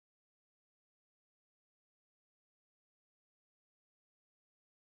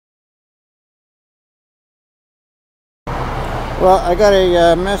Well, I got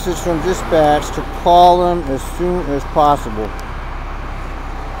a message from dispatch to call them as soon as possible.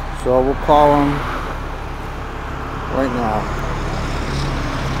 So we'll call them right now.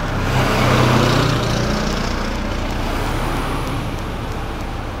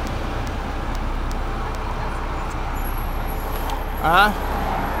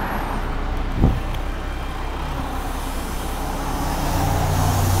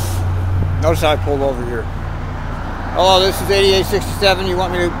 Notice how I pulled over here. Hello, this is 8867. You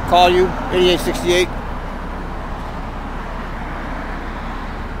want me to call you? 8868?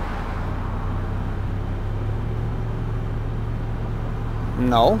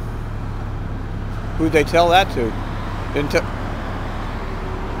 No. Who'd they tell that to? Didn't tell.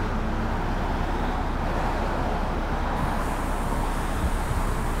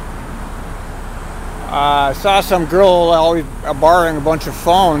 I saw some girl always borrowing a bunch of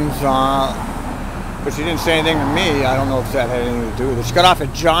phones, but she didn't say anything to me. I don't know if that had anything to do with it. She got off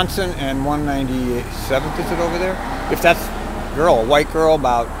at Johnson and 197th, is it over there? If that's a girl, a white girl,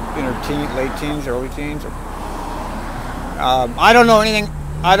 about in her late teens, early teens. I don't know anything.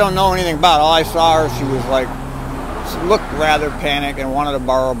 I don't know anything about it. All I saw her, she was like, she looked rather panicked and wanted to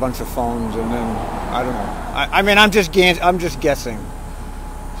borrow a bunch of phones, and then I don't know. I mean, I'm just guessing.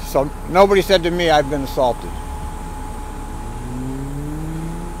 So nobody said to me I've been assaulted.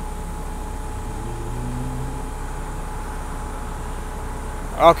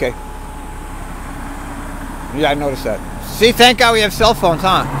 Okay. Yeah, I noticed that. See, thank God we have cell phones,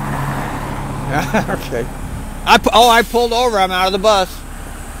 huh? Yeah, okay. I pulled over. I'm out of the bus.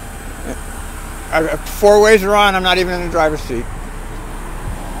 4 ways are on. I'm not even in the driver's seat.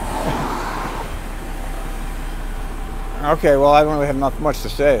 Okay, well, I don't really have much to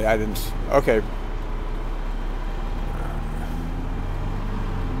say. I didn't. Okay.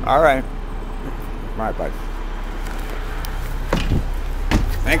 All right. All right, bye.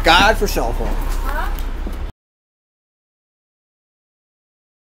 Thank God for cell phones.